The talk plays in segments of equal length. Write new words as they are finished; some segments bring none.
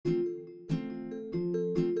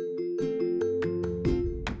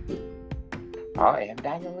I am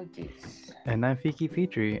Daniel Lucas. And I'm Fiki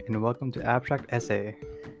Petrie, and welcome to Abstract Essay.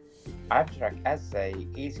 Abstract Essay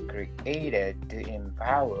is created to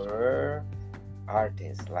empower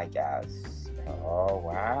artists like us. Oh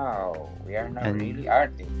wow, we are not really And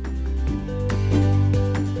artists.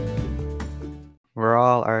 we're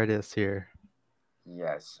all artists here.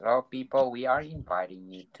 Yes, so people, we are inviting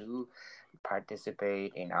you to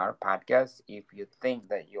participate in our podcast. If you think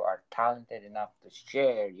that you are talented enough to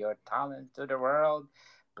share your talent to the world,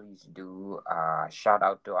 please do shout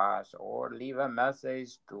out to us or leave a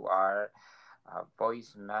message to our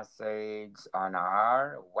voice message on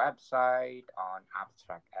our website on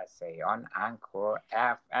Abstract Essay on Anchor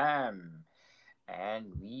FM. And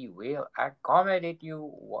we will accommodate you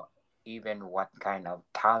even what kind of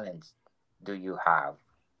talents do you have.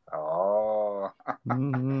 Oh,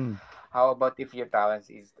 hmm how about if your talent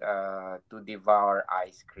is to devour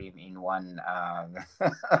ice cream in one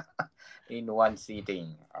in one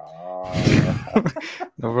sitting? Oh,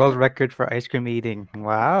 The world record for ice cream eating.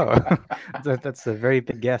 Wow. That's a very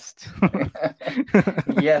big guest.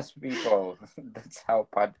 yes, people. That's how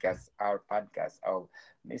our podcast. Oh,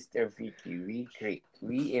 Mr. Vicky,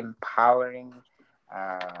 we empowering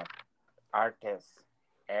uh, artists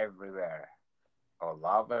everywhere, all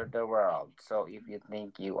over the world. So if you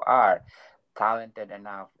think you are talented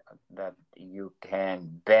enough that you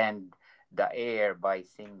can bend the air by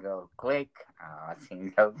single click,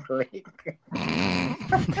 single click,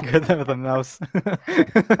 Good with a mouse.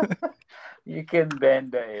 you can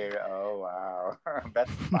bend the air. Oh wow,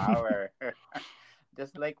 that's power.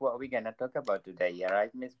 Just like what we're gonna talk about today, yeah,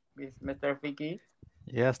 right, Mr. Vicky?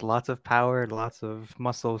 Yes, lots of power, lots of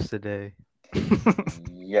muscles today.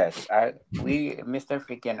 Yes, Mr.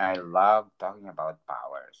 Ficky and I love talking about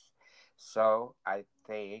powers. So I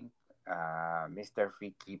think Mr.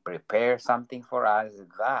 Ficky prepared something for us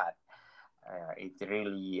that it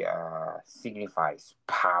really signifies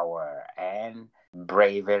power and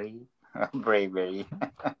bravery. Bravery.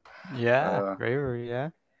 Yeah, uh, bravery, yeah.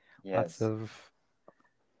 Lots yes, of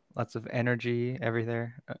lots of energy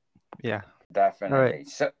everywhere. Yeah. All right. definitely.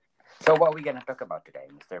 So what we gonna talk about today,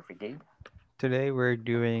 Mr. Ficky? Today we're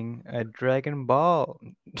doing a Dragon Ball,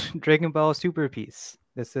 Dragon Ball Super piece.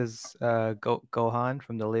 This is Gohan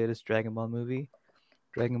from the latest Dragon Ball movie,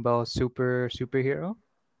 Dragon Ball Superhero.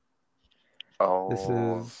 This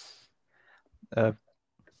Oh, is uh,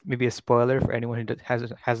 maybe a spoiler for anyone who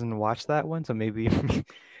hasn't watched that one, so maybe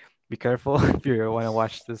be careful if you want to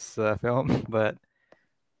watch this film. But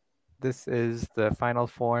this is the final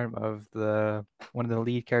form of the one of the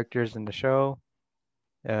lead characters in the show,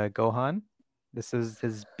 Gohan. This is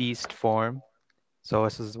his beast form. So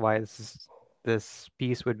this is why this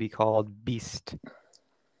piece would be called Beast.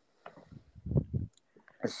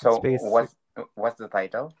 It's so basic what's the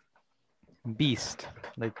title? Beast,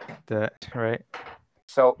 like the right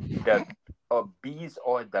So the bees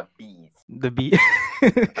or the bees? the bee.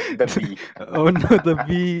 The bee. Oh no, the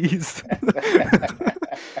bees.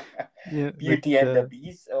 Yeah, like Beauty and the the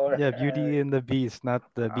Beast or yeah, Beauty and the Beast, not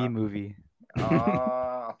the Bee uh, movie.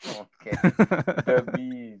 oh, okay. The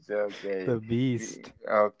bees, okay. The Beast.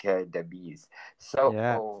 Okay, the bees. So,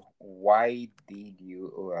 Yeah, why did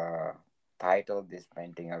you title this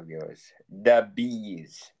painting of yours The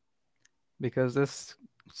Bees? because this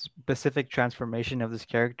specific transformation of this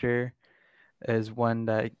character is one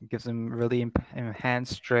that gives him really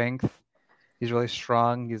enhanced strength. He's really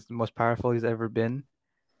strong. He's the most powerful he's ever been,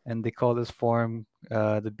 and they call this form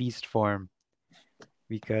the Beast form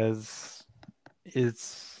because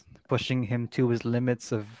it's pushing him to his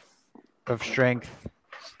limits of strength.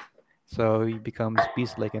 So he becomes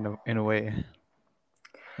beast-like in a way.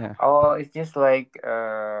 Yeah. Oh, it's just like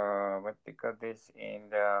what they call this in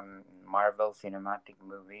the Marvel Cinematic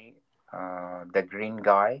movie, the Green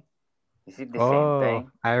Guy. Is it the same Oh,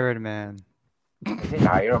 thing? Iron Man. Is it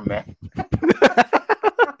Iron Man?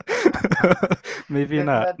 Maybe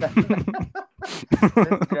That's not. not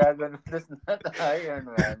that's Dragon. That's not Iron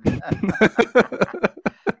Man.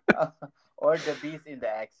 Or the Beast in the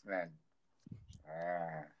X Men.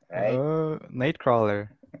 Right? Nightcrawler.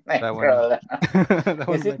 That one. Nightcrawler. That Is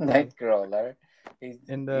one's it Nightcrawler. Nightcrawler? In Is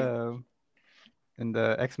the in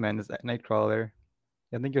the X-Men is Nightcrawler.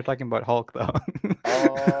 I think you're talking about Hulk though.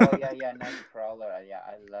 Oh yeah, yeah, Nightcrawler. Yeah,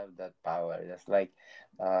 I love that power. Just like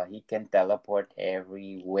he can teleport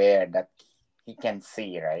everywhere that he can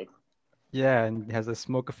see, right? Yeah, and it has a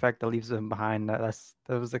smoke effect that leaves him behind. That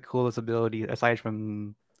was the coolest ability aside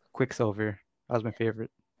from Quicksilver. That was my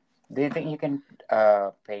favorite. Do you think you can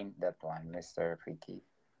paint that one, Mr. Freaky?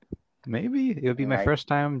 Maybe it would be my Night first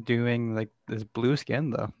time doing like this blue skin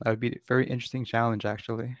though. That would be a very interesting challenge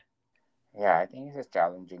actually. Yeah, I think it's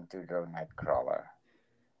challenging to draw Nightcrawler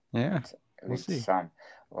Yeah, with we'll with see. some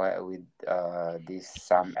with these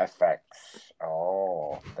some effects.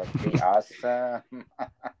 Oh, that'd be awesome.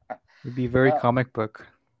 It'd be very Well, comic book.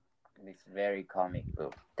 it's very comic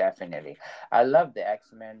book, definitely. I love the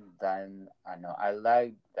X Men than I know. I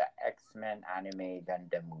like the X Men anime than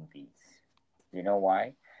the movies. You know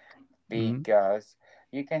why? Mm. Because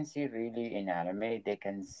you can see really in anime, they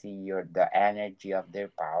can see the energy of their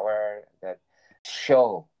power that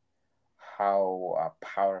show how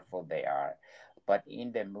powerful they are. But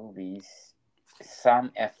in the movies,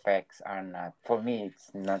 some effects are not. For me,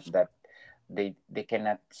 it's not that they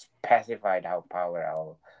cannot specify how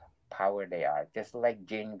power they are. Just like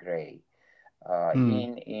Jean Grey,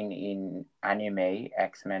 Mm. in anime,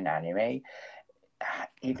 X Men anime,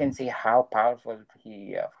 you can see how powerful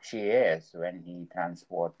she is when he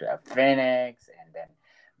transport to a phoenix and then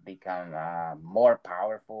become more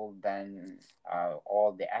powerful than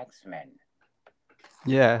all the X-Men.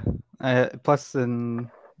 Yeah. Plus,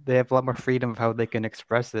 they have a lot more freedom of how they can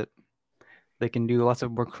express it. They can do lots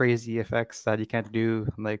of more crazy effects that you can't do,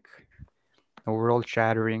 like a world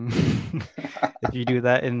shattering. If you do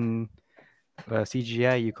that in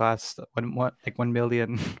CGI, you cost like 1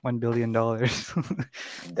 million, $1 billion. So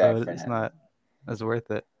it's Definitely. not as worth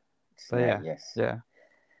it. It's But not, yeah, yes. yeah.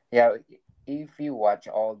 Yeah, if you watch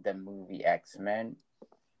all the movie X-Men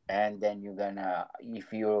and then you're gonna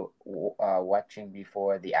if you're watching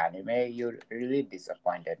before the anime, you're really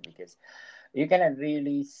disappointed because you cannot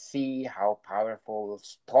really see how powerful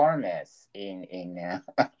Storm is in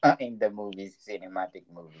the movies, cinematic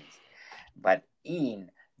movies. But in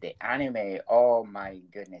the anime, oh my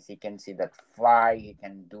goodness, he can see that fly. He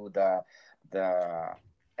can do the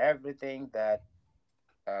everything that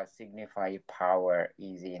signify power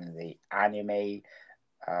is in the anime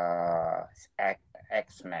uh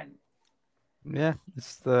X Men. Yeah,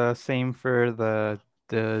 it's the same for the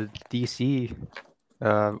DC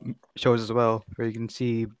shows as well, where you can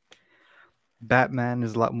see Batman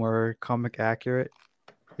is a lot more comic accurate.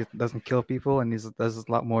 He doesn't kill people, and he does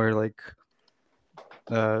a lot more like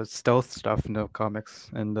stealth stuff in the comics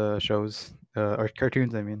and the shows or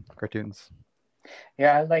cartoons. I mean, cartoons.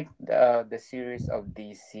 Yeah, I like the series of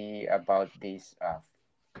DC about these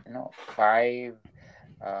five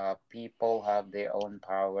people have their own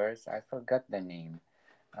powers. I forgot the name.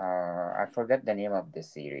 I forgot the name of the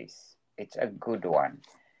series. It's a good one.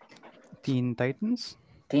 Teen Titans.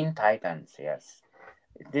 Teen Titans, yes.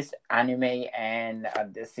 This anime and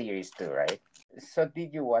the series too, right? So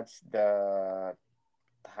did you watch the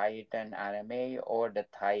Titan anime or the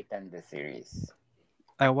Titan the series?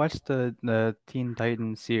 I watched the Teen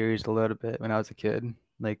Titans series a little bit when I was a kid.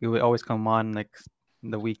 Like it would always come on like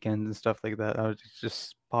the weekends and stuff like that. I would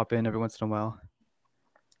just pop in every once in a while.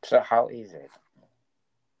 So how is it?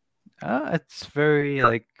 It's very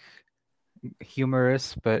like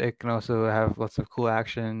humorous, but it can also have lots of cool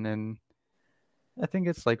action, and I think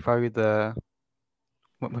it's like probably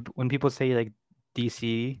when people say like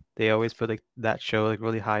DC, they always put like that show like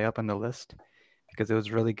really high up on the list because it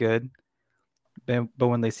was really good. But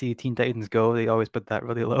when they see Teen Titans Go, they always put that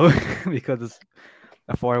really low because it's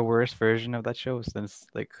a far worse version of that show. So it's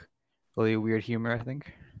like really weird humor, I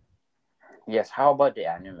think. Yes, how about the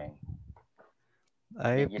anime? Did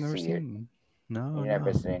I've you never see it? seen. No, You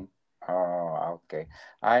never no. seen? Oh, okay.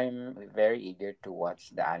 I'm very eager to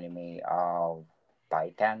watch the anime of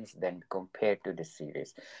Titans then compared to the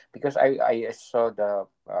series because I saw the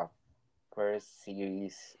first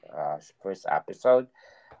series, first episode.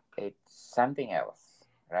 It's something else,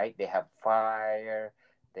 right? They have fire.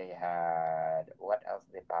 They had what else?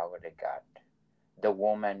 The power they got. The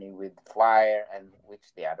woman with fire and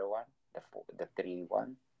which the other one? The three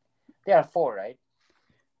one. There are four, right?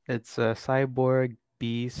 It's Cyborg,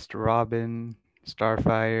 Beast, Robin,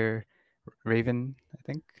 Starfire, Raven, I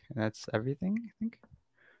think. And that's everything, I think.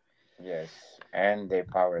 Yes, and their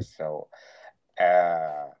power is so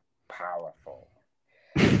uh powerful.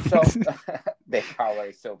 So their power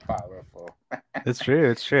is so powerful. It's true,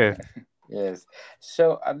 it's true. Yes.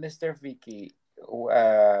 So, Mr. Vicky,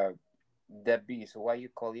 uh, the beast. Why you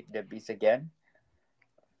call it the beast again?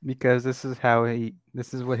 Because this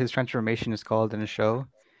is what his transformation is called in the show,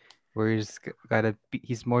 where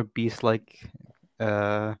he's more beast-like,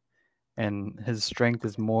 uh, and his strength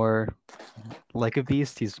is more like a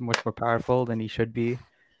beast. He's much more powerful than he should be.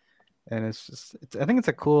 And I think it's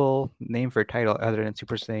a cool name for a title other than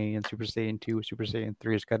Super Saiyan, Super Saiyan 2, Super Saiyan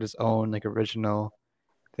 3. It's got its own like original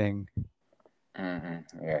thing.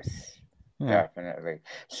 Yes, Yeah. definitely.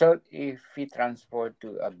 So, if we transport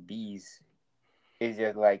to a beast, is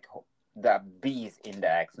it like the beast in the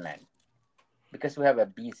X Men? Because we have a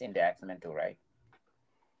beast in the X-Men too, right?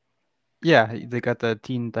 Yeah, they got the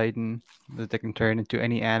Teen Titan that they can turn into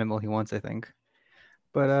any animal he wants, I think.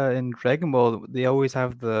 But in Dragon Ball, they always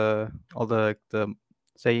have the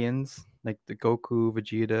Saiyans, like the Goku,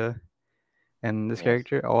 Vegeta, and this Yes.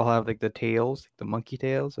 character all have like the tails, the monkey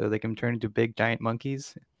tails, so they can turn into big giant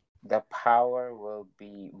monkeys. The power will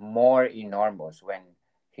be more enormous when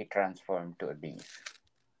he transformed to a beast.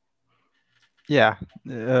 Yeah,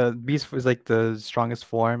 Beast was like the strongest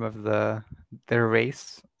form of their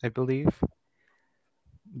race, I believe.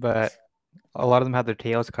 But a lot of them have their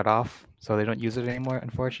tails cut off, so they don't use it anymore,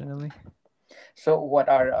 unfortunately. So what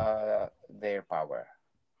are their power?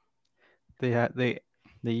 They ha- they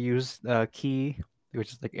use ki,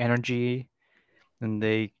 which is like energy, and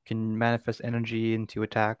they can manifest energy into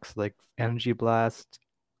attacks like energy blast,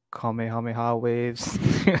 kamehameha waves,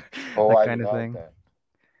 Oh, that I kind of love thing. that.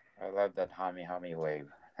 I love that Hami Hami wave.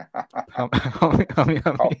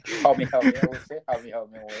 Hami. Hami Hami, I would say Hami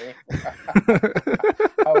Hami wave.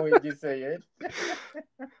 How would you say it?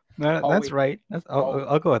 No, How that's we right. how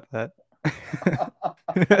I'll go with that.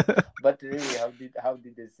 but really how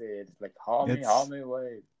did they say it? It's like Hami it's Hami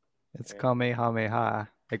wave. it's Yeah. kamehameha,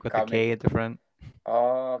 like with the Kami K at the front.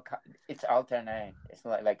 oh it's alternate. It's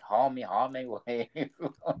like Hami Hami wave.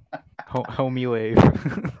 Homie wave.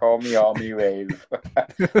 Homie Homie wave.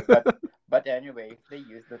 but but anyway, if they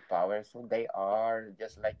use that power, so they are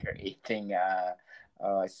just like creating a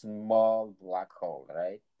small black hole,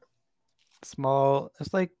 right?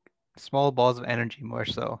 It's like small balls of energy more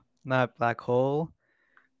so, not black hole.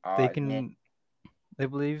 They It mean can, I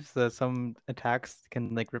believe that some attacks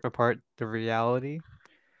can like rip apart the reality,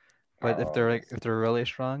 but oh yes. if they're really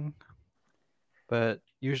strong, but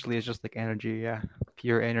usually it's just like energy, yeah,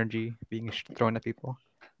 pure energy being thrown at people.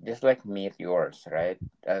 Just like meteors, right?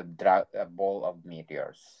 A ball of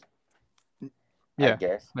meteors, I Yeah,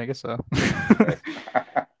 guess. I guess so. Yes.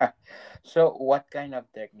 So what kind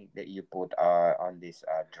of technique that you put on this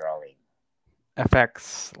drawing?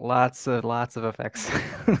 Effects, lots of effects.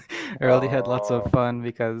 I really had lots of Oh, fun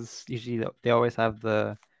because usually they always have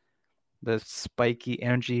the spiky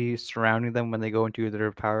energy surrounding them when they go into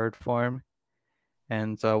their powered form,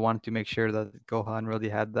 and so I wanted to make sure that Gohan really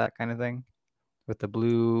had that kind of thing with the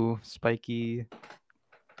blue spiky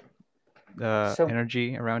so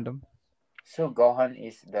energy around him. Gohan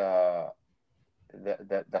is the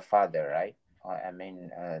father, right? I mean,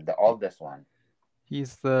 the oldest one.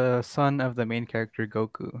 He's the son of the main character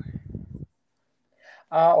Goku.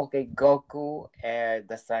 Ah, okay. Goku,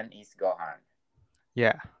 the son is Gohan.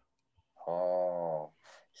 Yeah, Oh,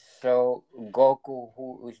 so Goku,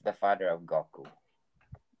 who is the father of Goku?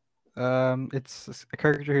 it's a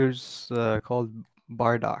character who's called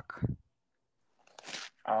Bardock.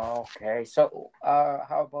 Okay, so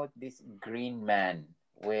how about this green man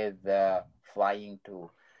with flying to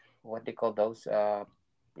what they call those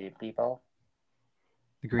people?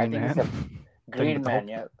 The I Green think Man. it's a Talking green about man,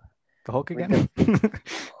 yeah, The Hulk with the again.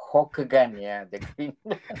 Hokugan, yeah, the green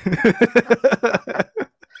man.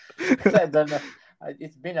 Because I don't know,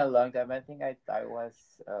 it's been a long time. I think I was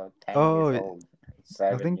 10 years Oh, old,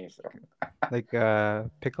 I seven think years old. like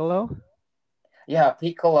Piccolo. Yeah,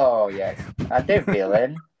 Piccolo, yes, they're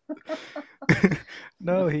villain.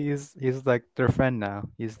 No, he's like their friend now.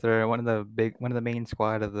 He's their one of the main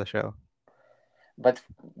squad of the show. But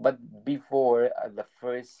before the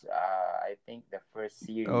first, I think the first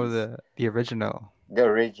Oh, series, the original. the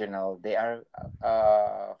original, they are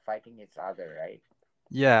fighting each other, right?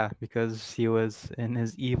 Yeah, because he was in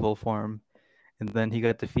his evil form, and then he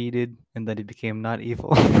got defeated, and then he became not evil.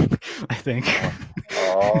 I think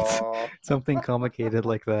Oh, it's oh. something complicated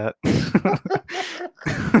like that.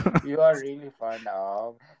 You are really fond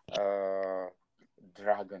of uh,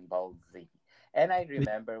 Dragon Ball Z. And I Be-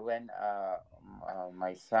 remember when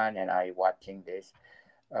my son and I watching this,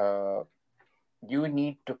 uh, you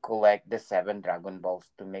need to collect the seven Dragon Balls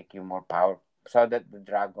to make you more powerful, so that the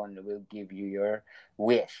dragon will give you your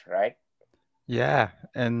wish, right? yeah,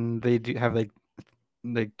 and they do have like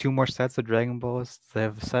two more sets of Dragon Balls. They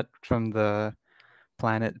have a set from the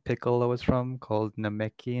planet Piccolo was from called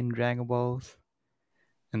Namekian Dragon Balls.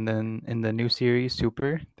 And then in the new series,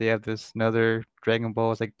 Super, they have this another Dragon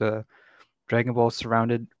Ball. It's like the Dragon Ball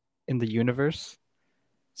surrounded in the universe.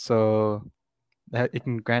 So that it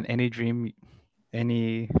can grant any dream,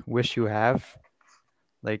 any wish you have.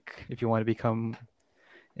 Like if you want to become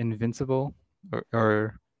invincible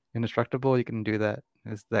or indestructible, you can do that.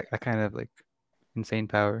 It's that kind of like insane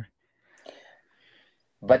power.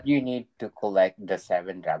 But you need to collect the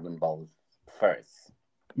seven Dragon Balls first,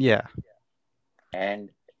 Yeah. and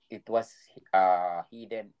it was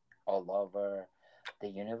hidden all over the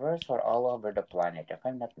universe or all over the planet, if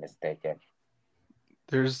I'm not mistaken.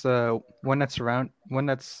 There's one that's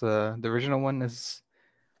the original one is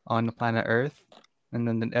on the planet Earth, and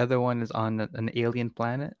then the other one is on an alien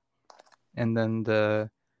planet, and then the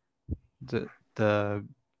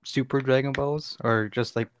Super Dragon Balls are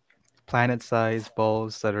just like planet-sized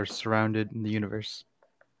balls that are surrounded in the universe.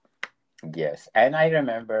 Yes, and I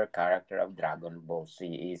remember character of Dragon Ball Z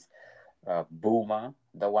is Buma,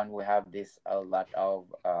 the one who have this a lot of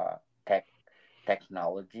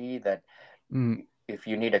technology that Mm. if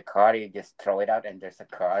you need a car, you just throw it out and there's a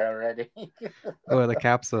car already. Oh, the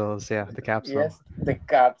capsules. Yeah, the capsule. Yes, the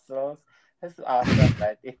capsules. That's awesome,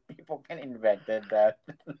 right? If people can invented that,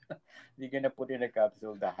 you're gonna put in a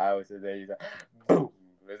capsule the house and then you go, boom,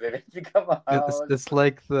 and then it become a house. It's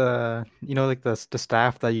like like the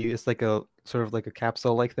staff that you it's like a sort of like a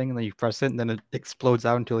capsule like thing, and then you press it, and then it explodes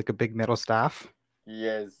out into like a big metal staff.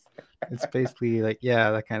 Yes, It's basically like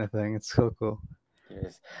yeah, that kind of thing. It's so cool.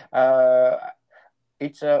 yes. Uh,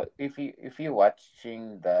 it's a if you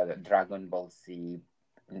watching the Dragon Ball Z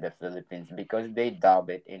in the Philippines because they dub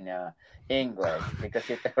it in English because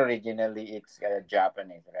it originally it's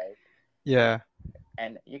Japanese, right? Yeah,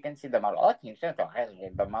 And you can see the mouth. Oh,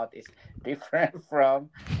 the mouth is different from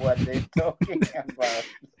what they're talking about.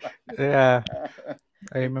 yeah.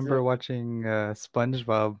 I It's remember watching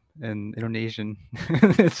SpongeBob in Indonesian.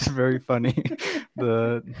 It's very funny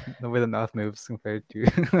the the way the mouth moves compared to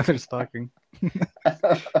others talking.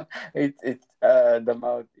 it's the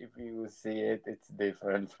mouth. If you see it, it's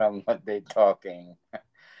different from what they're talking.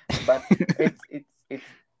 But it's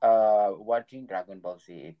watching Dragon Ball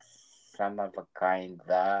Z. It's some of a kind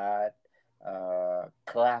that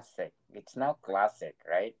classic. It's now classic,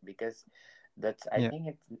 right? Because that's I Yeah. think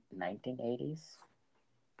it's 1980s.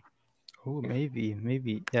 Oh, If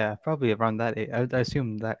maybe. Yeah, probably around that age. I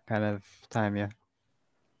assume that kind of time. Yeah.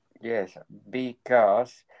 yes,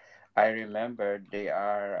 because I remember they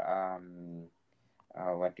are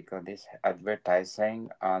what do you call this advertising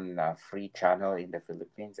on a free channel in the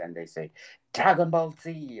Philippines, and they say Dragon Ball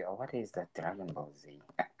Z. Oh, what is that Dragon Ball Z?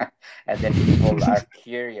 And then people are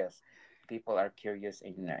curious. People are curious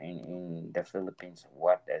in the Philippines.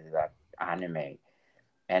 What is that anime?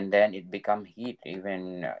 And then it become hit.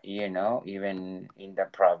 Even even in the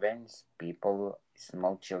province, people,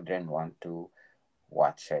 small children want to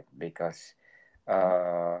watch it because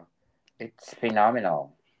uh, it's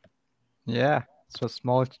phenomenal. Yeah. So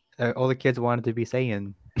small. All the kids wanted to be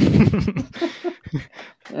Saiyan.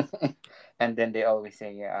 And then they always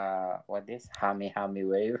say, what is Hami Hami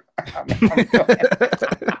wave? Hami Hami wave.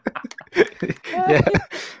 Yeah.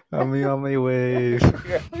 On my wave.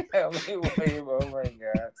 Hami Hami wave. Oh my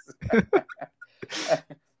gosh.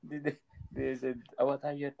 Did they said, what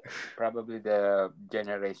are you, probably the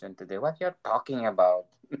generation today, what you're talking about?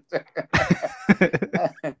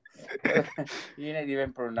 You not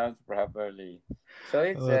even pronounce properly. So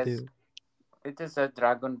it Oh, says, dude. it is a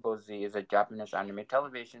Dragon Ball Z is a Japanese anime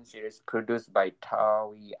television series produced by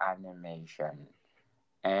Toei Animation,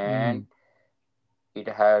 Mm. and it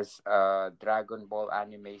has a Dragon Ball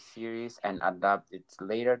anime series and adapt its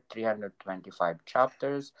later 325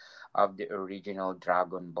 chapters of the original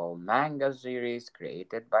Dragon Ball manga series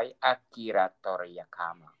created by Akira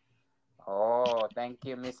Toriyama. Oh, thank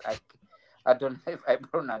you, Miss I don't know if I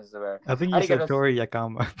pronounced the word. I think you said Arigato, Tori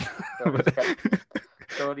Yakama. But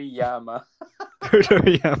Toriyama.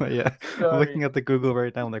 Toriyama, yeah. I'm Sorry. looking at the Google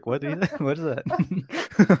right now. I'm like, what is that? What is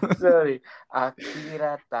that? Sorry.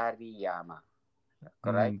 Akira Toriyama.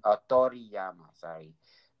 Correct? Mm. Oh, Toriyama. Sorry.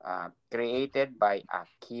 Created by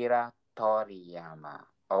Akira Toriyama.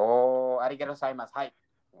 Oh, arigato gozaimasu. Hi.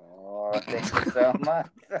 Oh, thank you so much.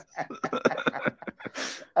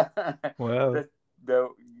 Wow. The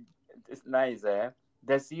it's nice, eh?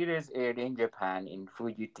 The series aired in Japan in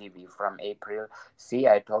Fuji TV from April. See,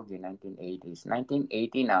 I told you 1980s, Yeah,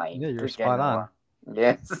 1989 you're to spot January. on.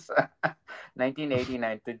 Yes,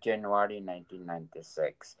 1989 to January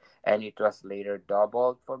 1996, and it was later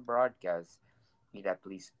doubled for broadcast in at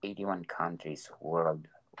least 81 countries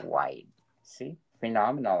worldwide. See,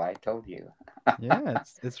 phenomenal! I told you. Yeah,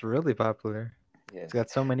 it's really popular. It's Yes. got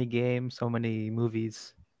so many games, so many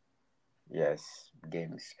movies. Yes,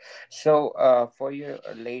 games. So, for your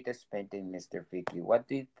latest painting, Mr. Vicky, what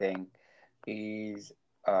do you think is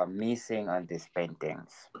missing on these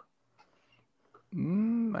paintings?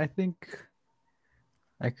 I think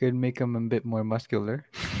I could make them a bit more muscular,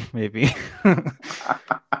 maybe,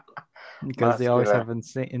 because they always Muscular. have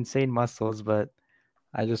insane muscles. But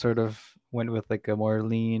I just sort of went with like a more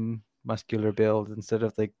lean, muscular build instead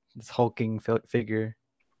of like this hulking figure.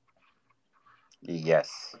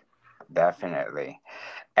 Yes. Definitely.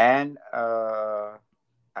 And I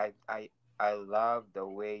I I love the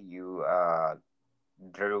way you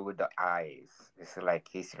drew the eyes. It's like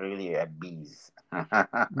he's really a beast.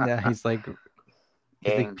 Yeah, he's like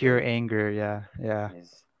pure Angry. anger. Yeah, yeah,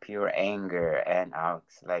 It's pure anger, and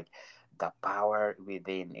it's like the power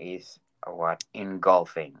within is what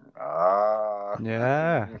engulfing. Oh,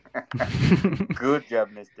 yeah. good job,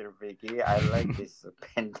 Mr. Vicky. I like these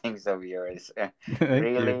paintings of yours. Thank you.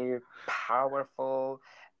 Really powerful,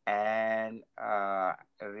 and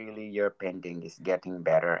really your painting is getting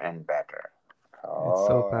better and better. It's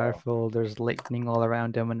so Oh, powerful. There's lightning all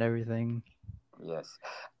around him and everything. yes.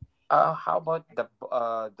 How about the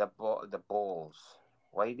balls?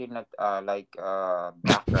 Why did not like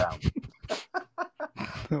background?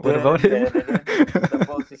 What about him? The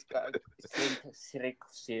balls is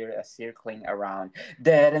circling around.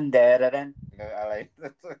 Dun. I like I like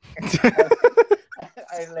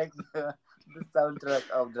I like the soundtrack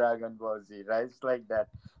of Dragon Ball Z. Right, it's like that.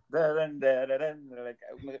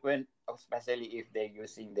 Like when, especially if they're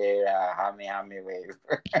using their hami hami wave.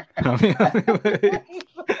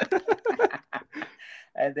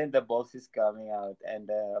 And then the balls is coming out and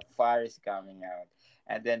the fire is coming out,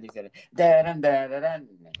 and then he said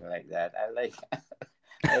like that. I like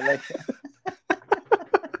I like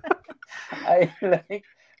I like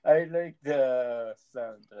I like the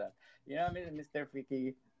soundtrack. You know, Mr.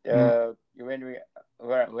 Fiki, Mm,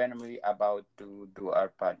 when we about to do our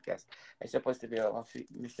podcast, I supposed to be, oh,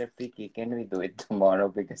 Mr. Fiki, can we do it tomorrow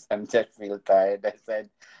because I'm just feel tired. I said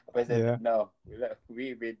yeah. no,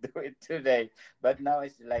 we will do it today. But now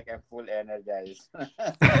it's like I'm full energized.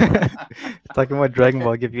 Talking about Dragon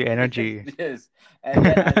Ball give you Yes, energy. yes. And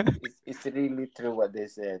then it's really true what they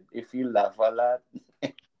said. If you laugh a lot,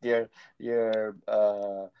 your your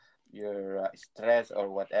uh your stress or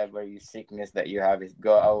whatever you sickness that you have is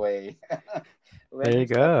go away. When There we you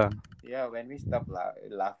stop, go. yeah, when we stop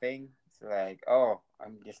laughing, it's like, oh,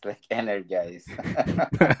 I'm just like energized.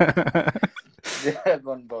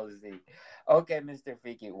 Dragon Ball Z. Okay, Mr.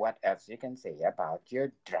 Fiki, what else you can say about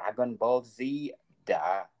your Dragon Ball Z the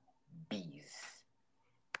bees?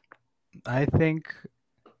 I think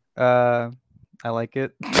uh I like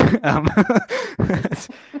it. um,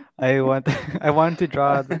 I want I wanted to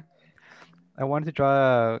draw I wanted to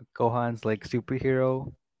draw Gohan's like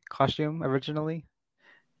superhero costume originally.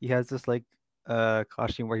 He has this like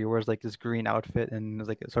costume where he wears like this green outfit and is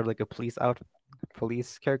like sort of like a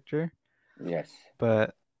police character. Yes.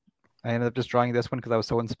 But I ended up just drawing this one because I was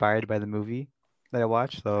so inspired by the movie that I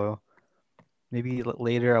watched. So maybe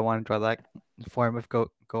later I want to draw that form of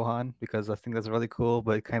Gohan because I think that's really cool,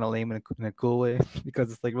 but kind of lame in a cool way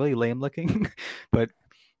because it's like really lame looking, but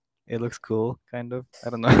it looks cool, kind of. I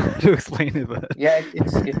don't know how to explain it, but Yeah,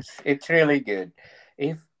 it's really good.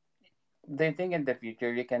 If they think in the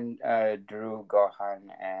future you can drew Gohan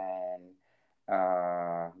and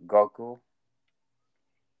Goku.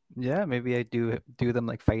 yeah, maybe I do them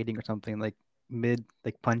like fighting or something, like mid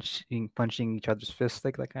like punching each other's fists,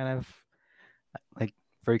 like that kind of like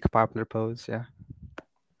very popular pose. Yeah.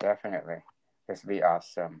 Definitely, this be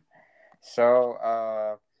awesome. So,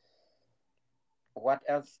 what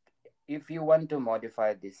else? If you want to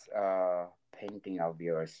modify this painting of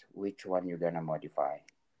yours, which one you gonna modify?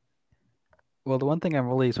 Well, the one thing I'm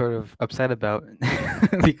really sort of upset about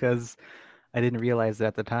because I didn't realize it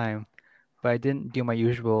at the time, but I didn't do my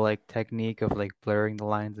usual like technique of like blurring the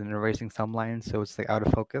lines and erasing some lines so it's like out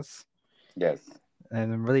of focus. Yes.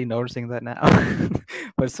 And I'm really noticing that now.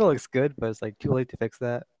 But it still looks good, but it's like too late to fix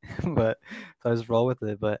that. But so I just roll with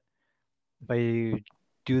it. But if I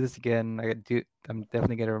do this again, I'm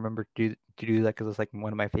definitely gonna remember to do that because it's like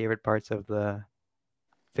one of my favorite parts of the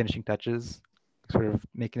finishing touches, sort of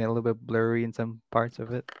making it a little bit blurry in some parts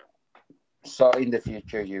of it. So in the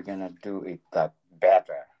future, you're gonna do it that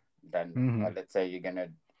better than, Hmm. let's say you're gonna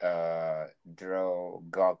draw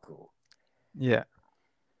Goku. Yeah,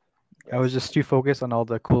 I was Yes. just too focused on all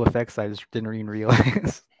the cool effects. I just didn't even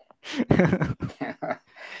realize.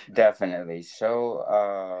 Definitely. So,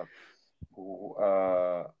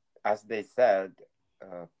 as they said,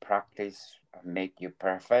 practice make you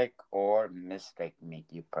perfect, or mistake make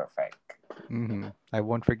you perfect. I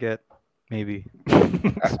won't forget. Maybe.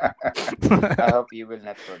 I hope you will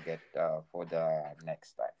not forget for the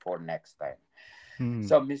next time. For next time. Hmm.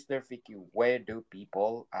 So, Mr. Vicky, where do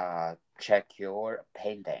people check your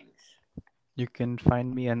paintings? You can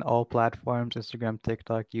find me on all platforms: Instagram,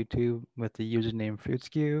 TikTok, YouTube, with the username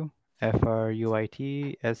Fruitskew,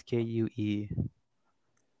 FRUITSKUE.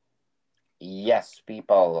 Yes,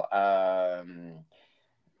 people.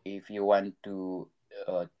 If you want to.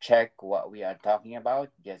 check what we are talking about,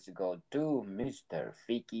 just go to Mr.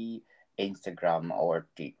 Fiki Instagram or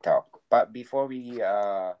TikTok. But before we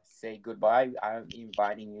say goodbye, I'm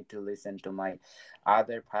inviting you to listen to my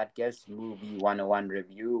other podcast, Movie 101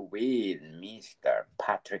 Review with Mr.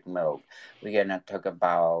 Patrick Milk. We're gonna talk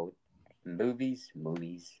about movies,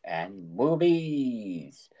 movies, and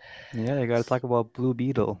movies. Yeah, you gotta talk about Blue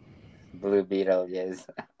Beetle. Blue Beetle, yes.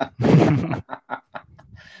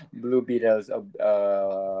 Blue Beetles.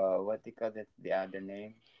 What they call it? The other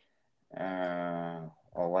name?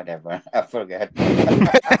 Or whatever. I forgot.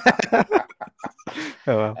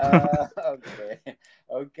 Oh well. Okay,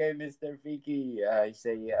 okay, Mr. Fiki. I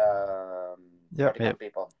say, what Yep, do you call yep.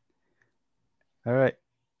 people? All right.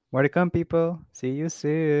 More to come, people. See you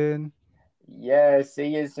soon. Yeah, see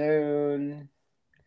you soon.